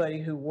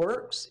anybody who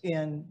works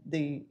in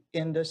the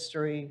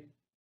industry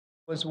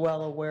was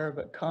well aware of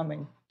it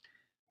coming.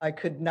 I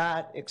could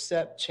not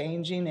accept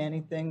changing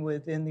anything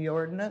within the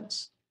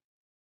ordinance,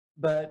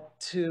 but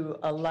to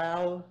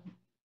allow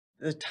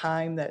the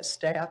time that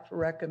staff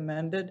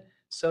recommended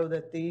so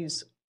that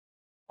these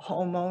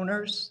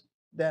homeowners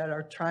that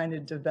are trying to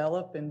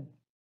develop and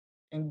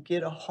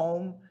get a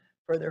home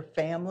for their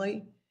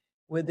family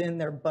within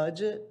their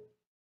budget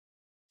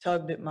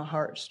tugged at my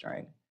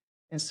heartstring.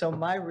 And so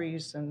my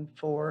reason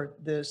for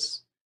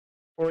this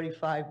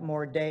 45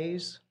 more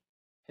days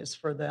is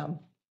for them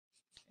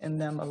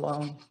and them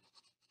alone.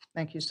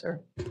 Thank you,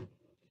 sir.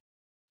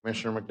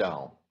 Commissioner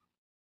McDowell.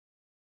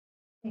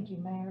 Thank you,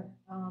 Mayor.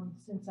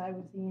 Since I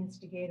was the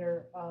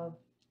instigator of,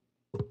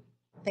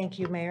 thank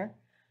you, Mayor.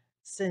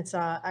 Since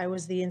I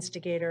was the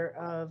instigator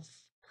of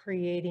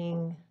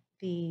creating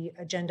the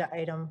agenda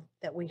item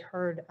that we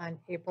heard on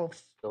April,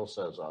 Still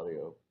says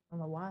audio. I don't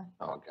know why.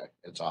 Oh, okay.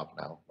 It's off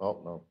now.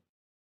 Oh, no.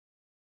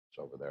 It's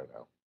over there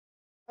now.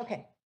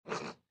 Okay.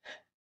 going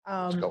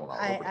all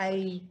over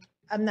the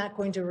I'm not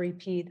going to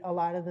repeat a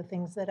lot of the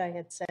things that I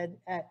had said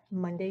at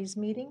Monday's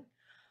meeting.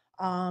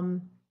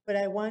 But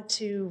I want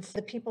to, for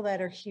the people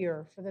that are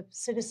here, for the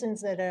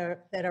citizens that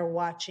are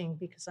watching,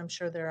 because I'm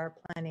sure there are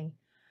plenty.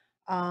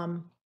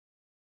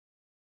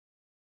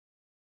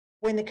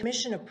 When the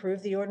commission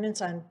approved the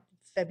ordinance on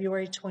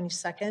February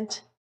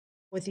 22nd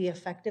with the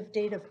effective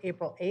date of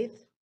April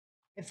 8th,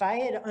 if I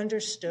had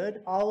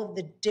understood all of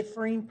the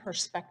differing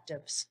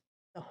perspectives,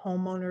 the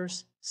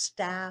homeowners,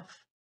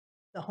 staff,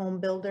 the home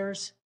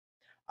builders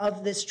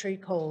of this tree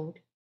code,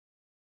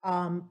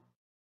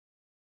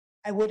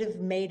 I would have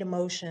made a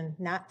motion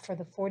not for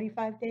the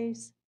 45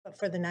 days, but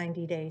for the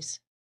 90 days.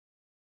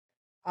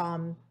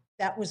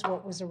 That was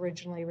what was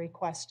originally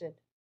requested.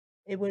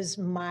 It was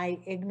my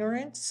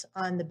ignorance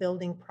on the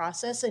building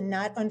process and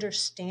not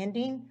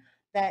understanding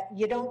that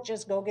you don't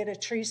just go get a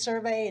tree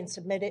survey and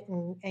submit it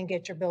and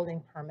get your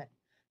building permit.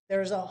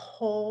 There's a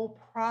whole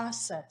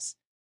process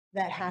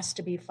that has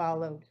to be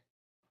followed.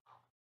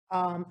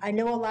 I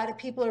know a lot of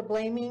people are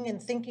blaming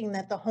and thinking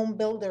that the home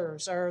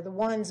builders are the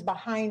ones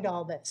behind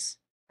all this.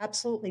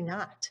 Absolutely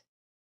not.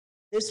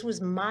 This was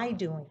my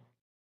doing.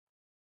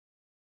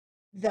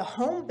 The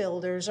home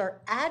builders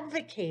are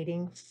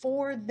advocating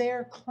for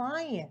their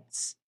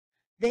clients.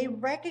 They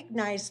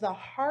recognize the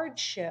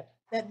hardship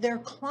that their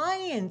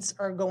clients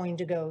are going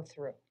to go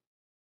through.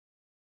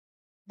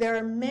 There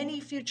are many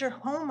future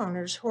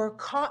homeowners who are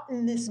caught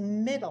in this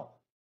middle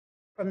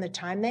from the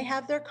time they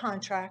have their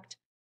contract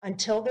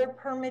until their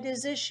permit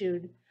is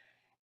issued,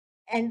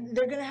 and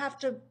they're going to have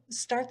to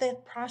start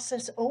that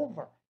process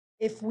over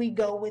if we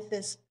go with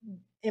this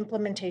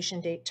implementation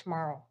date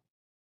tomorrow.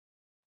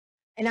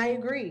 And I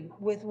agree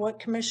with what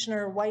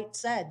Commissioner White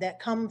said, that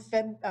come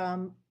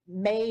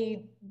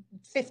May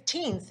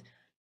 15th,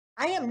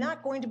 I am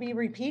not going to be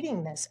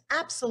repeating this.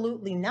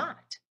 Absolutely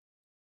not.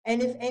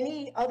 And if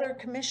any other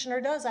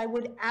commissioner does, I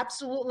would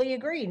absolutely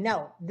agree.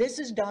 No, this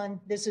is done.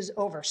 This is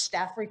over.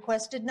 Staff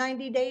requested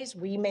 90 days.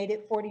 We made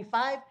it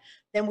 45.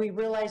 Then we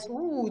realized,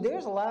 ooh,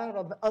 there's a lot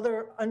of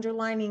other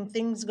underlining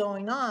things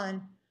going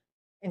on,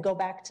 and go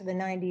back to the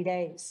 90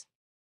 days.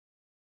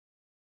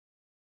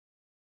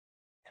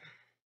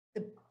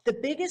 The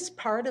biggest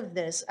part of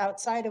this,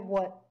 outside of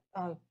what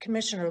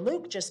Commissioner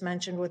Luke just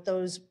mentioned with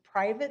those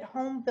private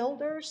home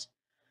builders,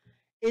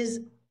 is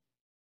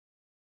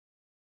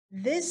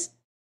this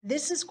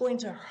is going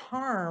to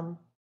harm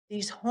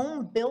these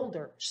home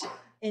builders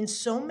in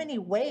so many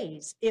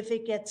ways if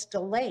it gets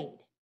delayed,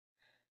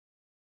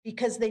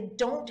 because they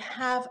don't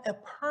have a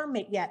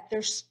permit yet.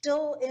 They're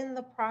still in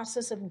the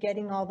process of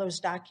getting all those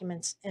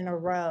documents in a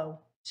row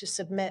to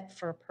submit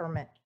for a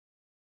permit.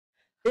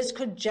 This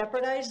could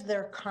jeopardize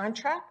their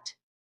contract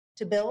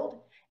to build.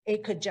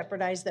 It could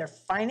jeopardize their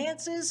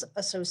finances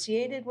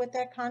associated with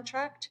that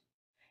contract.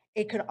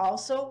 It could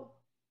also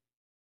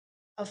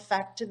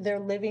affect their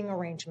living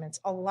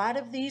arrangements. A lot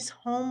of these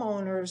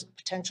homeowners,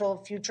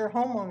 potential future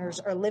homeowners,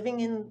 are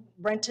living in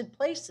rented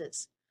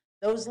places.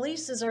 Those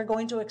leases are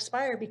going to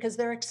expire because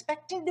they're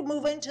expecting to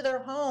move into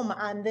their home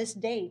on this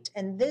date,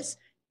 and this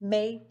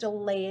may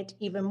delay it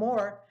even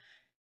more.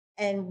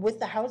 And with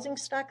the housing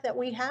stock that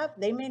we have,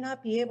 they may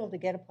not be able to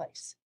get a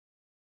place.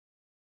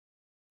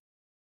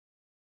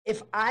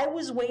 If I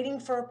was waiting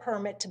for a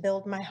permit to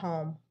build my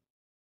home,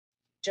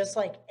 just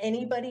like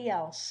anybody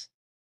else,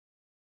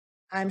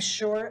 I'm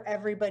sure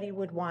everybody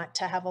would want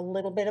to have a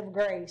little bit of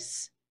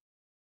grace,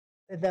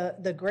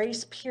 the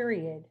grace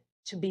period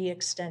to be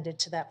extended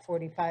to that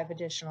 45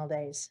 additional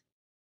days.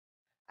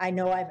 I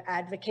know I've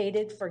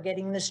advocated for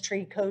getting this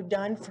tree code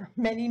done for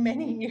many,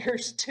 many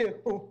years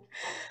too.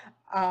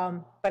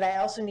 But I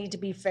also need to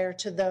be fair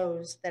to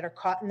those that are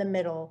caught in the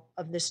middle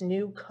of this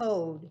new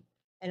code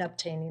and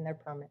obtaining their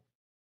permit.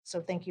 So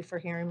thank you for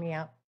hearing me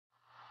out.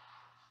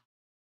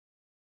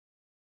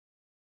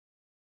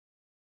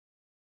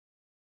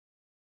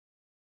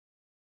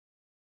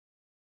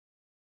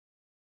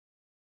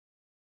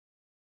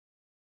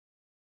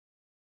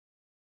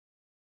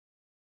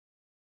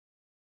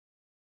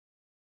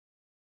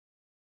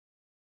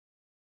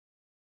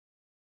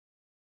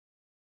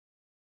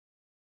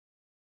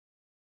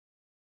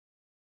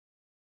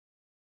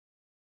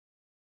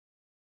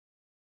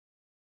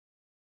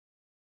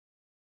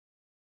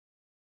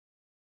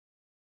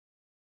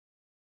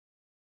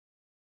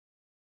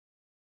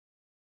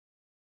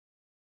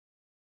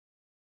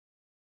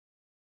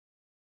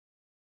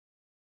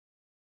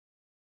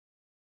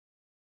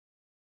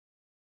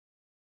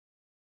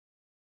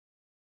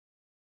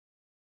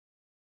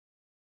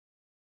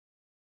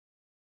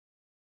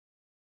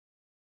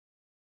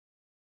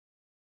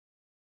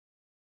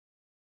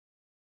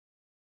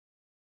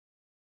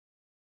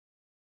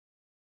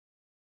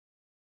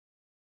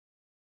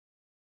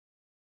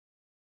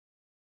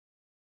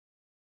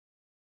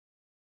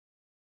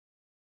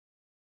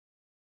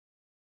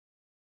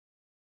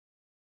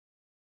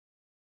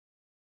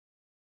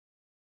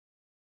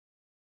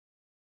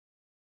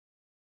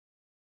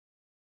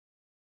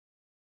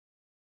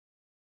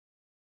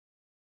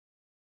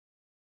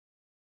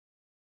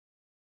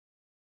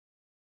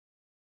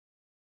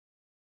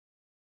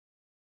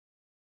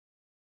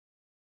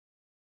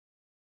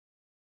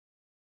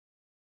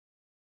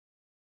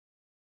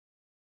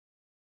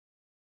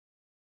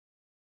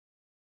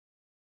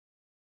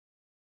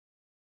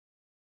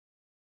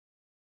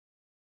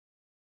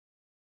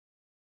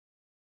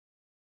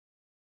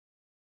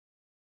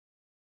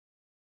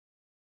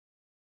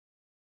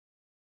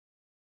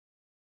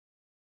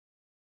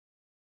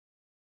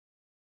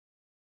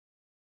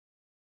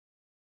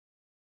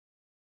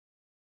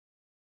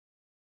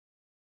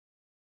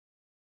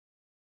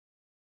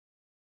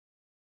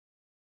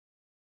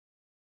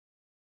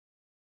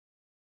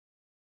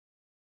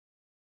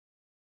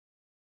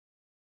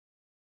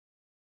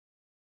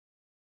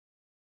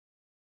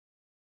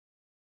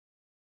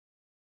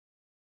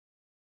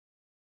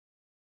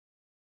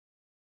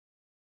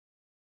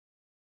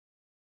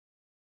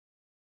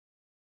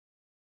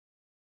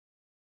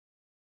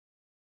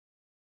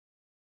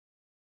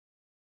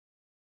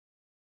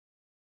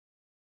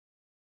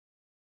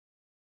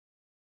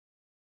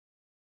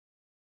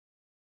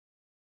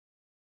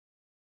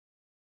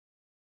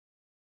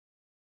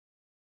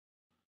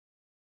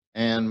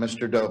 And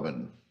Mr.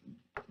 Dobrin,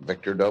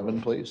 Victor Dobrin,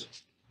 please.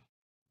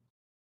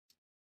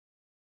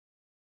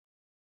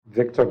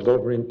 Victor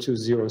Dobrin,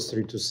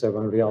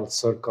 20327 Real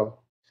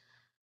Circle.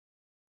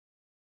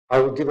 I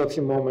will give a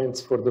few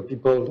moments for the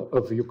people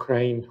of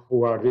Ukraine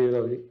who are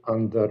really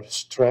under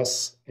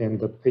stress and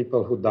the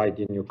people who died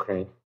in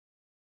Ukraine.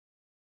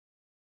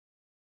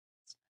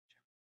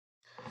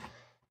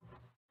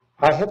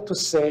 I have to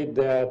say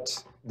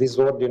that this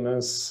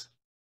ordinance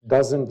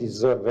doesn't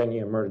deserve any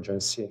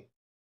emergency.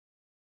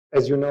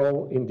 As you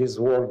know, in this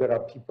world, there are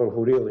people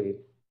who really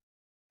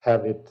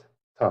have it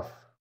tough.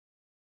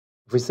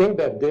 If we think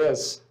that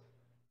this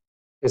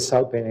is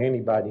helping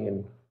anybody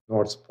in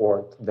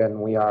Northport, then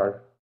we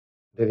are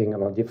living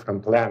on a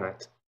different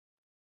planet.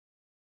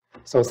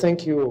 So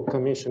thank you,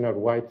 Commissioner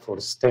White, for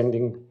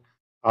standing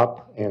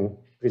up and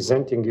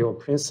presenting your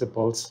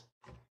principles.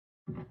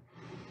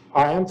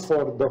 I am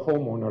for the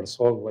homeowners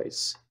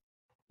always,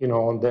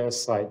 on their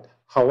side.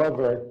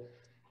 However,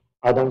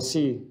 I don't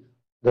see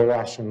the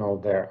rationale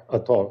there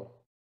at all.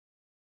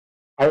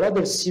 I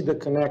rather see the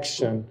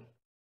connection,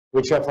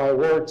 which if I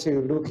were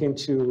to look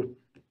into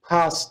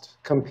past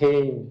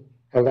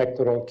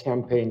electoral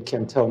campaign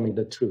can tell me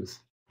the truth.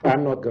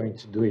 I'm not going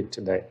to do it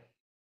today.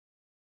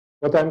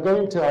 But I'm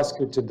going to ask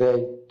you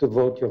today to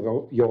vote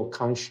your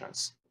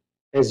conscience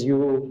as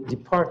you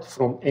depart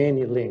from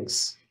any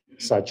links,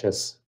 such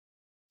as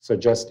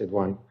suggested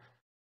one,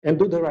 and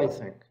do the right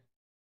thing.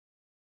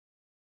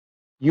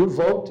 You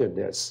voted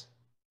this.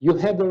 You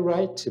had the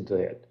right to do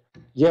it.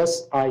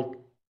 Yes, I'm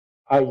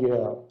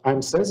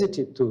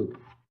sensitive to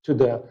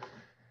the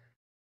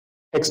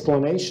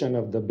explanation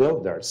of the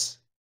builders,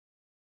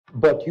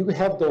 but you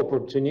have the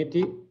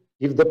opportunity,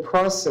 if the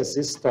process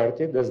is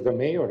started, as the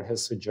mayor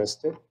has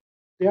suggested,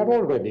 they are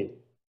already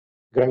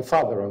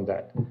grandfather on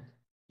that.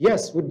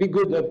 Yes, would be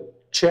good a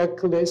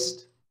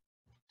checklist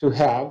to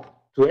have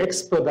to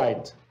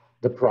expedite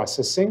the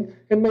processing,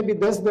 and maybe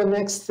that's the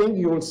next thing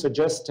you will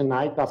suggest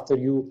tonight after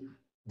you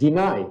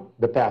deny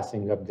the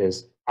passing of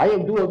this. I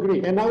do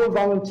agree, and I will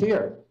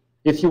volunteer.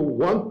 If you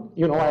want,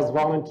 as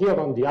volunteer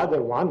on the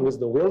other one with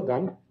the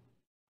Wilden,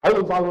 I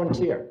will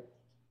volunteer.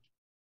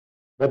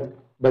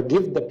 But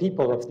give the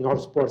people of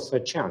Northport a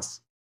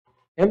chance.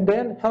 And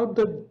then help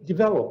the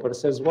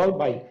developers as well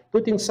by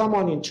putting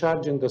someone in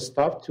charge in the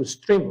stuff to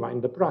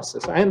streamline the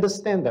process. I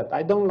understand that.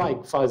 I don't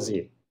like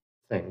fuzzy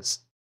things.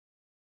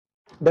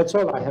 That's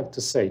all I have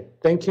to say.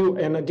 Thank you.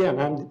 And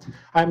again,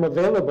 I'm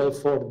available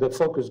for the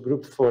focus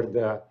group for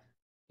the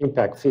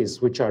impact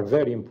fees, which are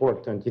very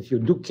important if you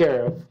do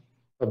care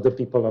of the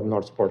people of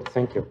Northport.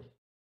 Thank you.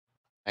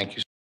 Thank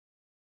you.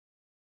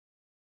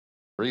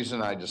 The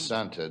reason I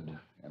dissented,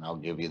 and I'll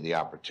give you the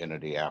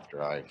opportunity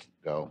after I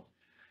go,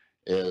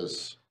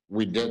 is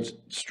we did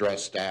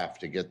stress staff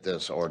to get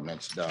this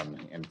ordinance done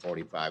in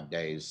 45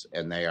 days,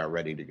 and they are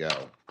ready to go.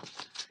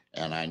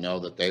 And I know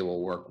that they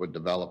will work with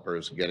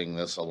developers getting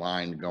this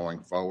aligned going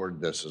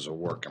forward. This is a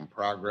work in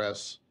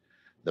progress.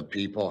 The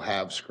people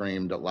have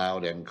screamed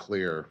loud and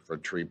clear for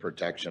tree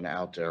protection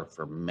out there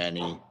for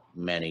many,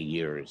 many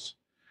years.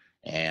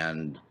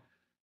 And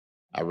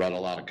I read a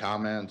lot of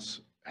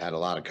comments, had a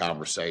lot of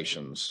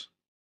conversations,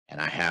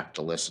 and I have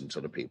to listen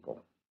to the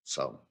people.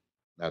 So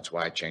that's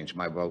why I changed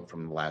my vote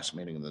from the last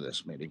meeting to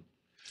this meeting.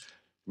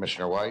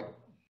 Commissioner White?